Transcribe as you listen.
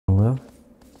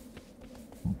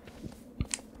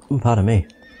Pardon me.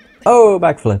 Oh,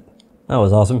 backflip. That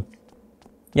was awesome.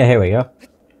 Yeah, here we go.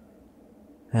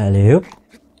 Hello.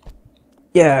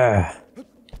 Yeah.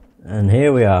 And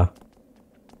here we are.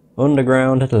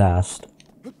 Underground at last.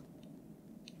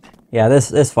 Yeah,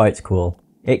 this fight's cool.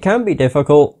 It can be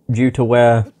difficult due to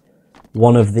where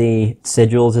one of the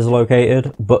sigils is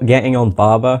located, but getting on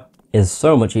Barber is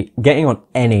so much getting on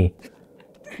any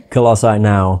Colossi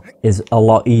now is a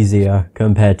lot easier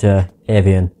compared to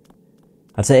Avian.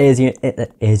 I'd say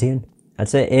Asian? I'd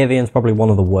say Avian's probably one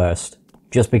of the worst.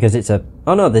 Just because it's a...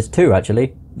 Oh no, there's two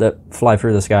actually that fly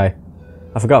through the sky.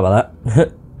 I forgot about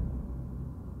that.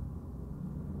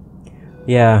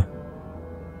 Yeah.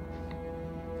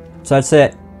 So I'd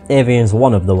say Avian's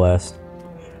one of the worst.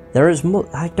 There is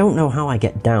I don't know how I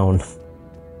get down.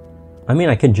 I mean,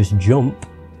 I can just jump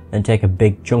and take a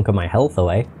big chunk of my health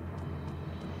away.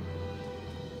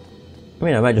 I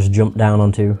mean, I might just jump down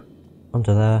onto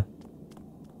there.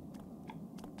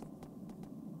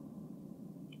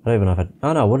 I don't even know if I'd...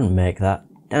 Oh no, I wouldn't make that.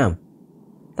 Damn.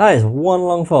 That is one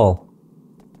long fall.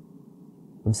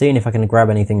 I'm seeing if I can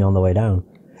grab anything on the way down.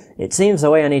 It seems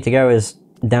the way I need to go is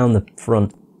down the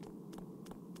front.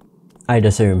 I'd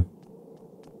assume.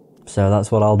 So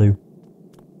that's what I'll do.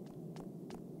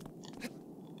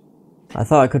 I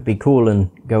thought it could be cool and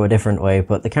go a different way,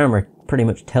 but the camera pretty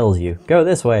much tells you, go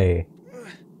this way.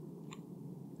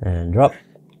 And drop.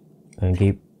 And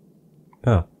keep...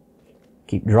 Oh.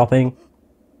 Keep dropping.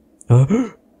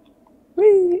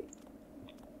 Whee!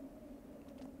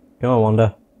 Come on,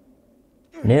 Wanda.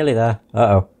 Nearly there.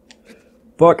 Uh-oh.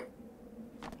 Fuck.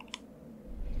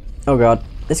 Oh god.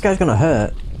 This guy's gonna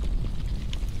hurt.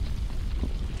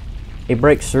 He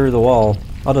breaks through the wall.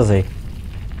 Oh, does he?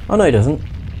 Oh, no, he doesn't.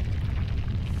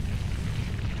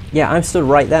 Yeah, I'm stood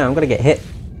right there. I'm gonna get hit.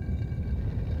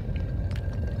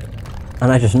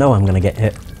 And I just know I'm gonna get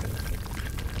hit.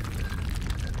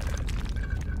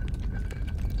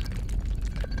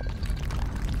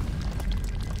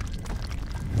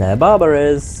 There Barber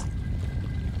is.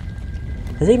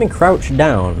 Has he even crouched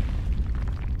down?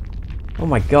 Oh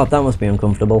my god, that must be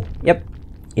uncomfortable. Yep.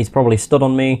 He's probably stood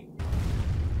on me.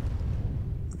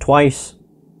 Twice.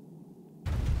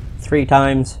 3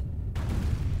 times.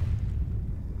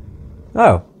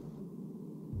 Oh.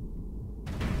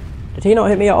 Did he not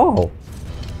hit me at all?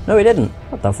 No, he didn't.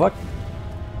 What the fuck?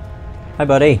 Hi,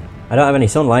 buddy. I don't have any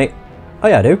sunlight. Oh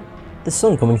yeah, I do. There's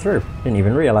sun coming through. Didn't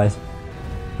even realise.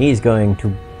 He's going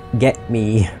to get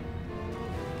me.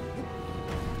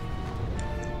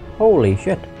 Holy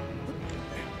shit.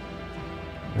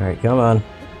 Alright, come on.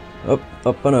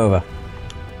 Up and over.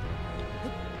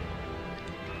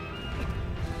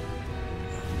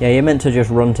 Yeah, you're meant to just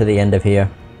run to the end of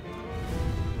here.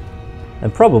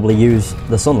 And probably use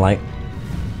the sunlight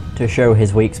to show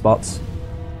his weak spots.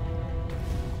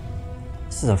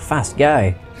 This is a fast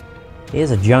guy. He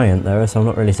is a giant though, so I'm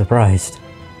not really surprised.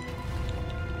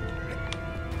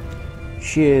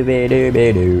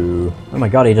 Shoo-be-doo-be-doo. Oh my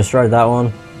god, he destroyed that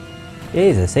one.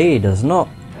 Jesus, he does not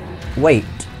wait.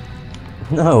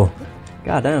 No.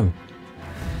 Goddamn.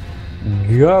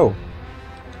 Go.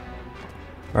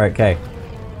 Right, okay.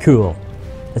 Cool.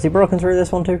 Has he broken through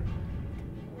this one too?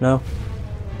 No?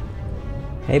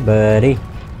 Hey, buddy.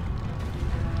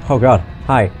 Oh god.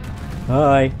 Hi.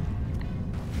 Hi.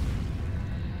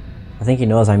 I think he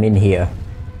knows I'm in here.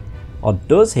 Or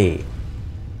does he?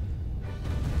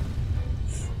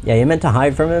 Yeah, you're meant to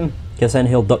hide from him, because then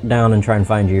he'll duck down and try and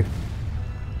find you.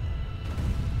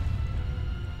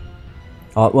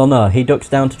 Oh, well no, he ducks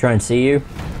down to try and see you.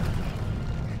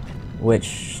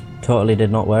 Which totally did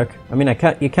not work. I mean,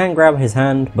 you can grab his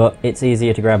hand, but it's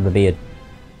easier to grab the beard.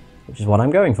 Which is what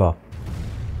I'm going for.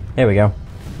 Here we go.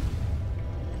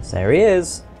 So there he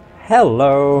is.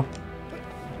 Hello.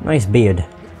 Nice beard.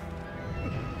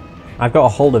 I've got a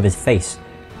hold of his face.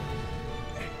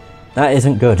 That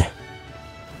isn't good.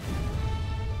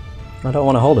 I don't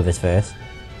want a hold of his face.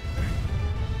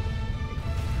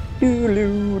 He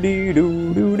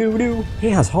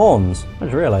has horns. I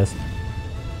just realised.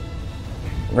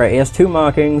 Right, he has 2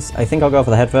 markings. I think I'll go for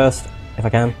the head first. If I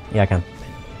can. Yeah, I can.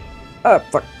 Oh,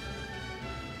 fuck.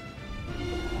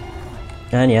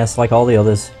 And yes, like all the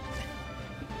others,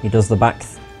 he does the back,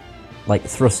 like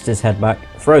thrusts his head back.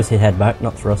 Throws his head back,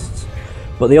 not thrusts.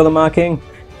 But the other marking,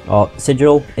 or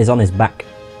sigil, is on his back.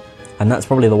 And that's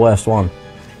probably the worst one.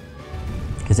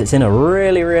 Because it's in a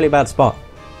really, really bad spot.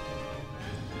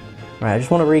 Right, I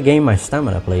just want to regain my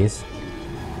stamina, please.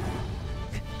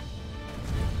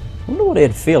 I wonder what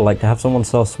it'd feel like to have someone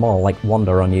so small, like,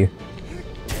 wander on you.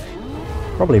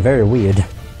 Probably very weird.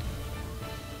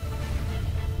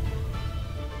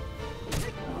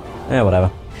 Yeah,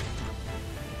 whatever.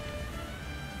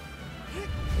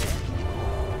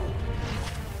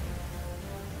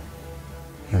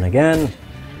 again.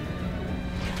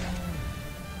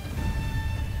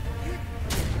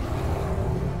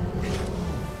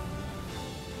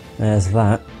 There's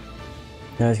that.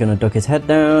 Now he's going to duck his head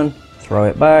down, throw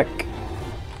it back.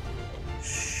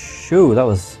 Shoo, that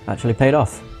was actually paid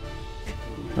off.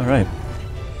 Alright.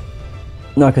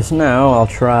 No, because now I'll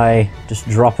try just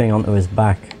dropping onto his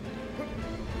back.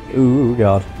 Ooh,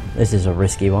 God. This is a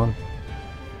risky one.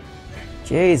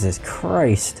 Jesus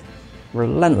Christ.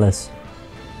 Relentless.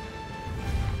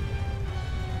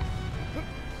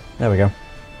 There we go.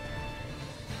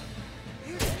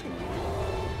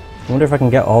 I wonder if I can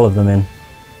get all of them in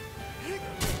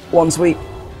one sweep.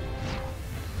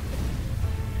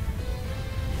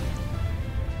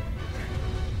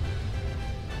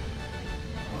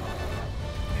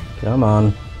 Come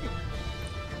on.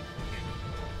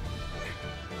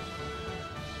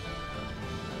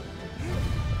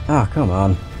 Ah, come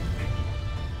on.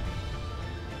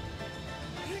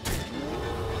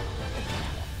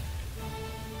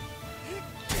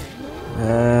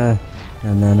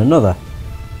 And then another.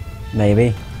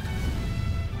 Maybe.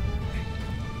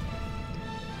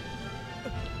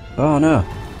 Oh no.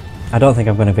 I don't think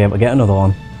I'm going to be able to get another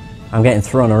one. I'm getting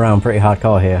thrown around pretty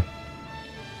hardcore here.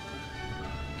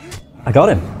 I got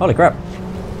him! Holy crap!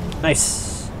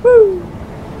 Nice! Woo!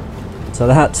 So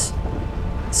that's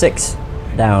 6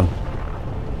 down.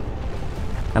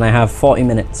 And I have 40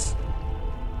 minutes.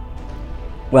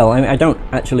 Well, I don't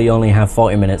actually only have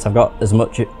 40 minutes. I've got as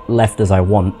much left as I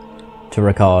want to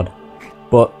record.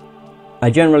 But I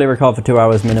generally record for 2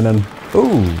 hours minimum.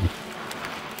 Ooh!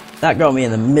 That got me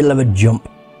in the middle of a jump.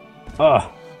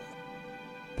 Ugh!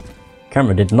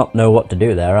 Camera did not know what to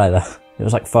do there either. It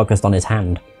was like focused on his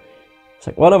hand. It's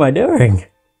like, what am I doing?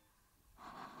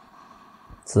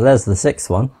 So there's the 6th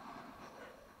one.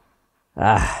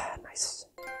 Ah, nice.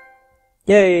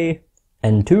 Yay!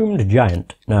 Entombed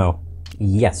Giant. No.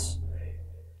 Yes.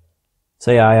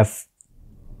 So yeah, I have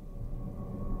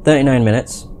 39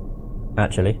 minutes,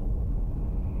 actually.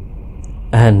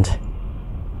 And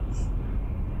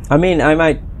I mean, I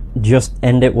might just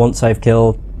end it once I've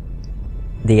killed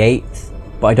the 8th,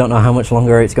 but I don't know how much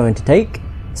longer it's going to take,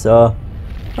 so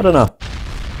I don't know.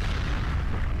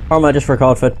 Or I might just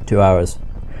record for 2 hours.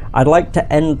 I'd like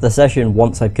to end the session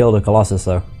once I've killed a Colossus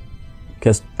though,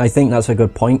 because I think that's a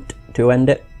good point to end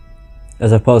it,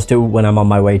 as opposed to when I'm on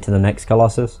my way to the next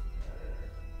Colossus.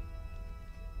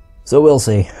 So we'll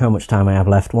see how much time I have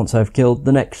left once I've killed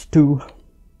the next 2.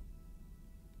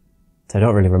 So I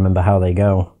don't really remember how they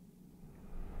go.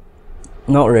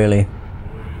 Not really.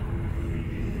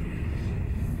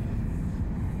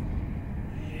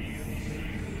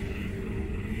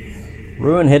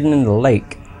 Ruin hidden in the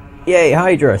lake. Yay,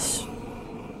 Hydrus!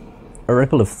 A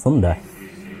ripple of thunder.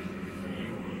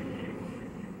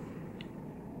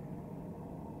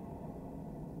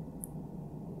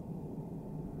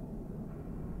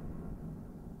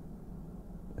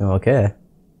 Okay.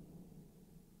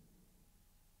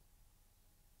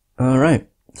 Alright,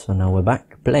 so now we're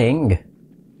back playing.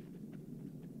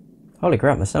 Holy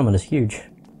crap, the salmon is huge.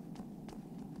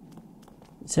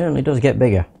 It certainly does get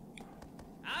bigger.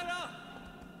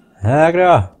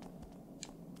 Agra!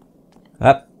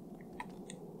 Up!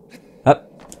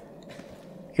 Up!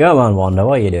 Come on, Wanda,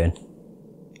 what are you doing?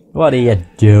 What are you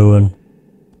doing?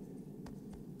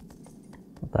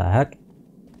 What the heck?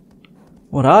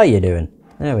 What are you doing?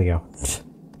 There we go.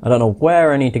 I don't know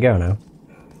where I need to go now.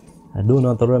 I do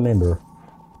not remember.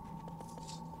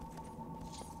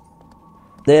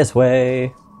 This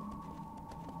way!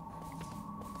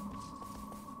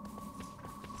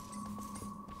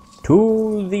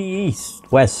 To the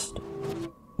east, west,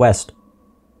 west.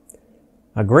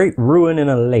 A great ruin in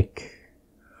a lake.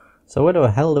 So where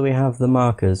the hell do we have the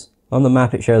markers? On the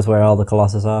map it shows where all the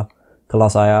Colossi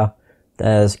are.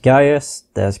 There's Gaius,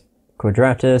 there's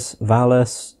Quadratus,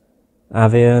 Valus,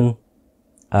 Avian,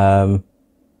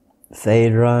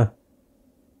 Phaedra,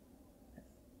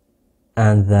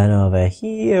 and then over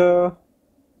here,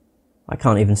 I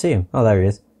can't even see him. Oh, there he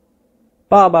is.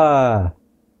 Baba!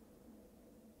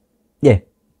 Yeah,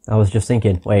 I was just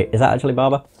thinking, wait, is that actually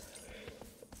Baba?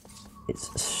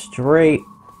 It's straight.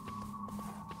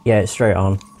 Yeah, it's straight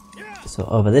on. So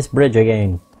over this bridge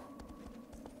again.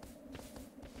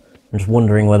 I'm just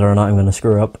wondering whether or not I'm going to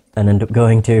screw up and end up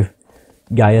going to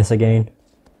Gaius again.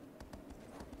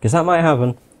 Because that might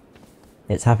happen.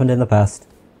 It's happened in the past.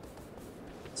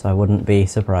 So I wouldn't be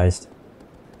surprised.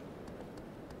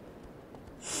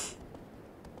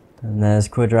 And there's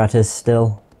Quadratus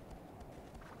still.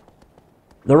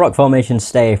 The rock formations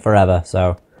stay forever,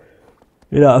 so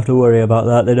you don't have to worry about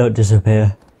that. They don't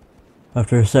disappear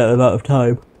after a certain amount of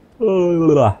time.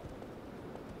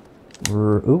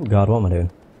 Oh god, what am I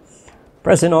doing?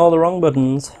 Pressing all the wrong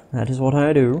buttons. That is what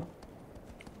I do.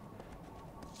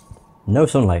 No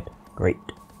sunlight. Great.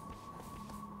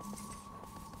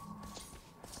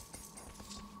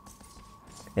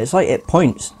 It's like it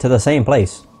points to the same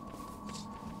place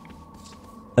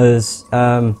as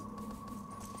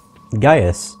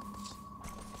Gaius.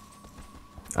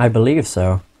 I believe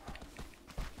so.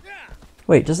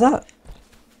 Wait, does that?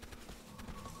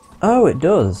 Oh, it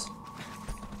does.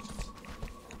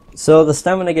 So the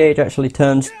stamina gauge actually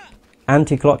turns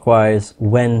anti-clockwise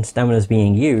when stamina is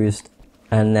being used,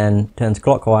 and then turns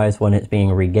clockwise when it's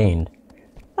being regained.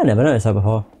 I never noticed that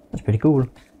before. That's pretty cool.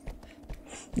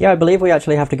 Yeah, I believe we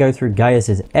actually have to go through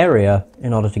Gaius's area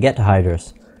in order to get to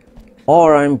Hydrus.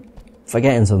 Or I'm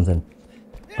forgetting something,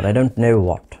 but I don't know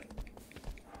what.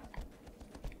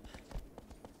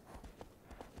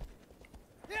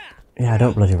 Yeah, I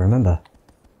don't bloody remember.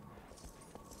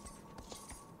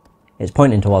 It's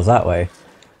pointing towards that way.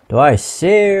 Do I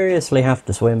seriously have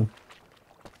to swim?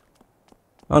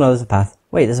 Oh no, there's a path.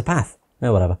 Wait, there's a path.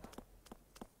 No, whatever.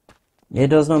 It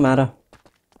does not matter.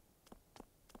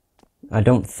 I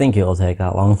don't think it'll take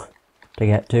that long to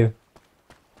get to.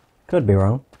 Could be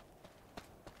wrong.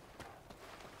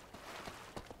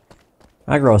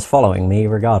 Agro's following me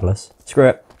regardless. Screw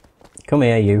it. Come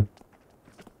here, you.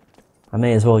 I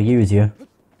may as well use you.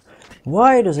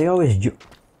 Why does he always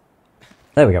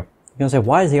There we go. I was gonna say,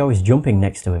 why is he always jumping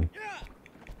next to him?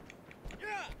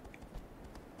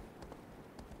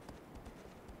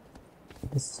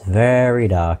 This is very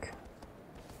dark.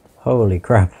 Holy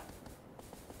crap.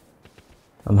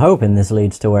 I'm hoping this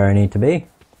leads to where I need to be.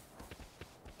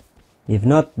 If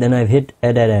not, then I've hit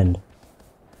a dead end.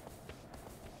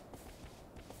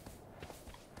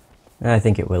 I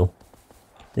think it will.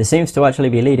 This seems to actually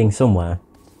be leading somewhere.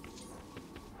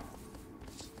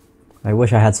 I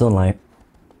wish I had sunlight.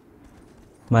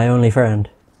 My only friend.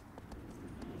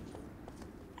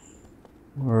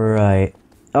 Right.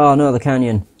 Oh no, the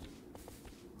canyon.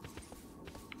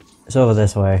 It's over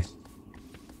this way.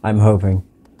 I'm hoping.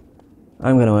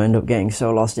 I'm gonna end up getting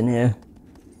so lost in here.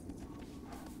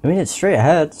 I mean, it's straight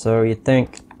ahead, so you'd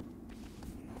think...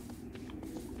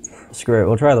 Screw it,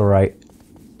 we'll try the right.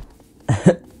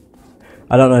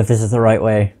 I don't know if this is the right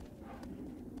way.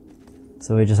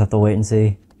 So we just have to wait and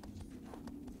see.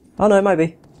 Oh no, it might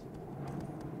be.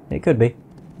 It could be.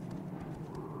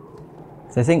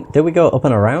 So I think, did we go up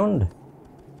and around?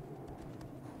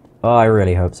 Oh, I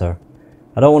really hope so.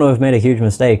 I don't want to have made a huge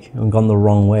mistake and gone the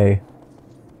wrong way.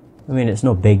 I mean, it's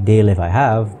no big deal if I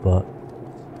have, but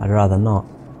I'd rather not.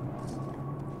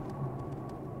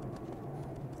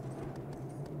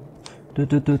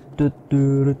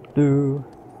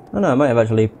 Oh no, I might have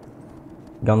actually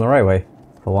gone the right way,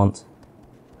 for once.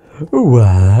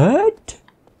 What?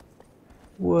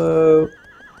 Whoa.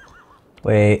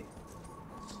 Wait.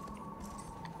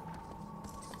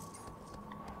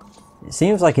 It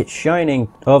seems like it's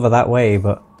shining over that way,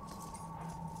 but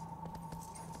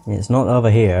it's not over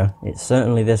here. It's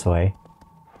certainly this way.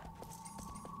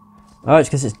 Oh, it's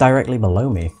because it's directly below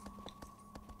me.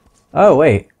 Oh,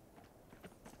 wait.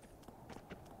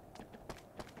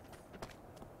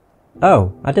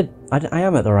 Oh, I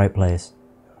am at the right place.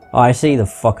 Oh, I see the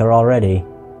fucker already.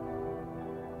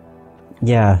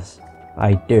 Yes,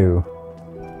 I do.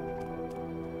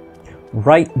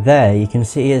 Right there, you can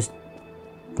see his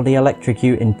bloody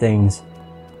electrocuting things.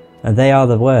 And they are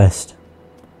the worst.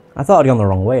 I thought I'd gone the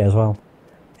wrong way as well.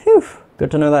 Phew, good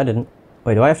to know that I didn't.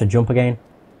 Wait, do I have to jump again?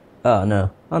 Oh,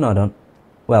 no. Oh, no, I don't.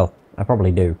 Well, I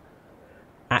probably do.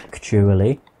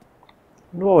 Actually. I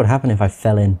wonder what would happen if I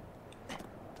fell in.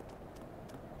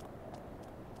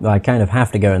 Well, I kind of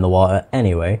have to go in the water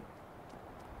anyway.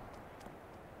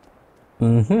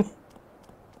 Mm-hmm.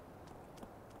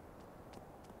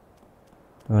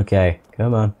 Okay,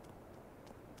 come on.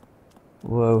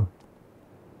 Whoa.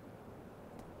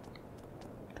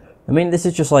 I mean, this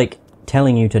is just like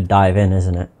telling you to dive in,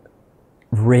 isn't it?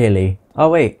 Really? Oh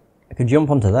wait, I could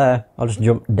jump onto there. I'll just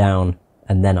jump down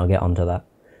and then I'll get onto that.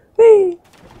 Whee!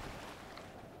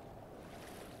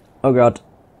 Oh god.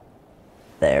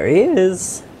 There he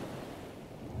is.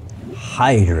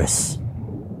 Hydrus.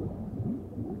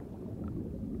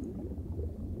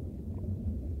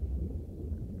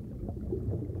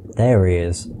 There he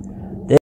is.